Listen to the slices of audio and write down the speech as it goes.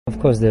Of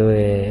course, there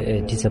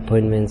were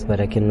disappointments, but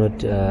I cannot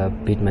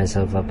beat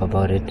myself up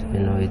about it. You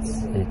know,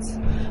 it's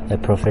a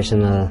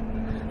professional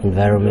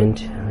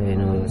environment. You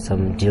know,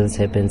 some deals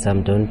happen,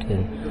 some don't,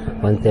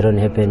 and once they don't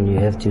happen, you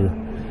have to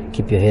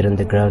keep your head on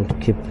the ground,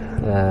 keep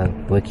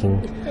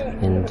working,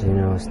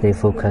 and stay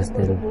focused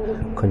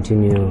and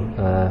continue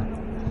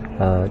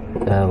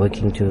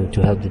working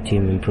to help the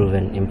team improve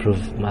and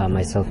improve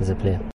myself as a player.